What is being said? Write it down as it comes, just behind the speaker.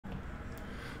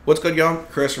What's good, y'all?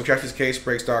 Chris from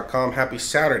ChessCaseBreaks.com. Happy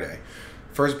Saturday.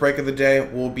 First break of the day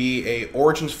will be a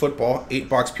Origins Football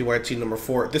 8-box PYT number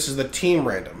 4. This is the team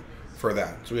random for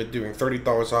that. So we're doing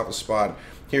 $30 off a spot.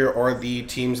 Here are the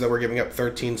teams that we're giving up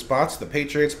 13 spots. The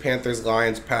Patriots, Panthers,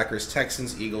 Lions, Packers,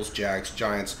 Texans, Eagles, Jags,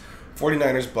 Giants,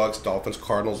 49ers, Bucks, Dolphins,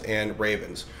 Cardinals, and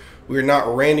Ravens. We are not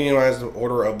randomizing the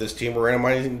order of this team. We're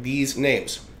randomizing these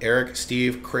names: Eric,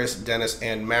 Steve, Chris, Dennis,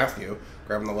 and Matthew,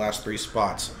 grabbing the last 3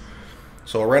 spots.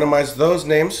 So we'll randomize those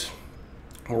names.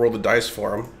 We'll roll the dice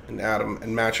for them and add them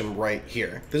and match them right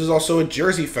here. This is also a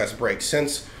Jersey Fest break,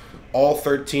 since all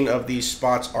 13 of these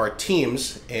spots are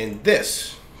teams in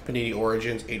this Panini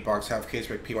Origins 8-box half case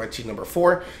break PYT number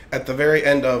 4. At the very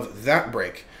end of that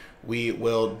break, we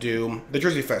will do the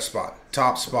Jersey Fest spot.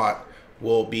 Top spot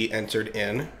will be entered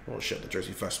in. We'll show the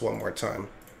Jersey Fest one more time.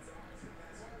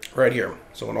 Right here.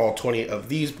 So when all 20 of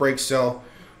these breaks sell,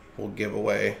 we'll give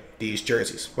away these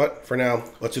jerseys. But for now,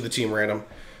 let's do the team random.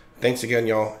 Thanks again,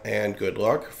 y'all, and good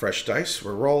luck. Fresh dice.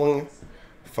 We're rolling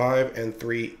 5 and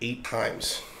 3, 8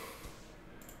 times.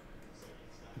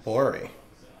 Blurry.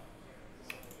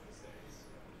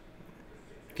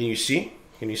 Can you see?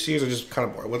 Can you see? Or is it just kind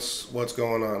of blurry? What's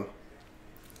going on?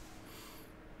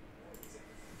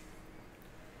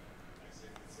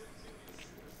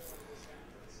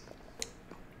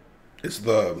 Is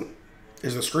the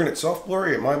screen itself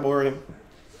blurry? Am I blurry?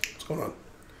 What's going on?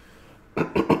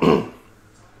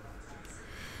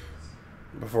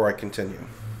 Before I continue.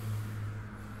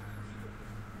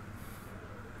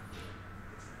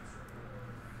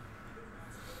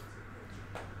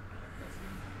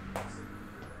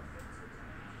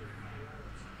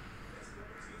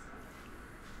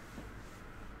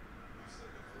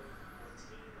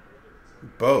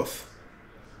 Both.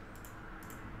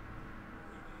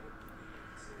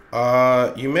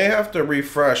 You may have to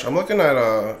refresh. I'm looking at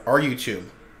our YouTube,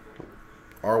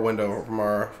 our window from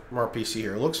our PC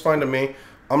here. It looks fine to me.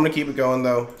 I'm gonna keep it going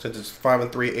though, since it's 5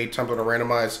 and 3, 8 times I'm gonna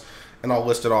randomize, and I'll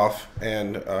list it off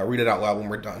and read it out loud when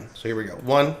we're done. So here we go.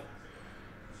 1,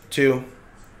 2,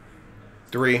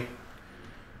 3,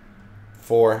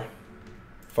 4,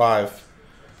 5,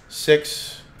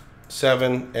 6,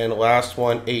 7, and last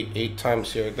one, 8. 8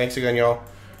 times here. Thanks again, y'all.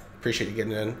 Appreciate you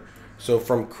getting in. So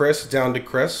from Chris down to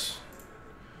Chris.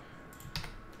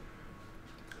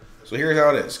 So here's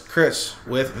how it is. Chris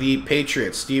with the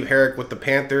Patriots, Steve Herrick with the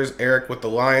Panthers, Eric with the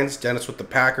Lions, Dennis with the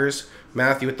Packers,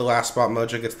 Matthew with the last spot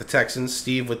mojo gets the Texans,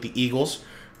 Steve with the Eagles,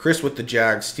 Chris with the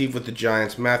Jags, Steve with the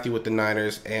Giants, Matthew with the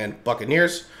Niners and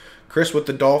Buccaneers, Chris with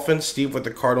the Dolphins, Steve with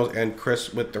the Cardinals, and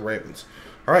Chris with the Ravens.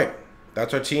 All right,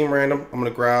 that's our team random. I'm going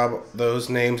to grab those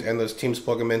names and those teams,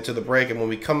 plug them into the break, and when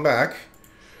we come back,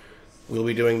 we'll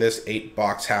be doing this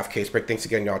 8-box half case break. Thanks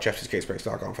again, y'all.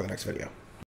 ChessCaseBreaks.com for the next video.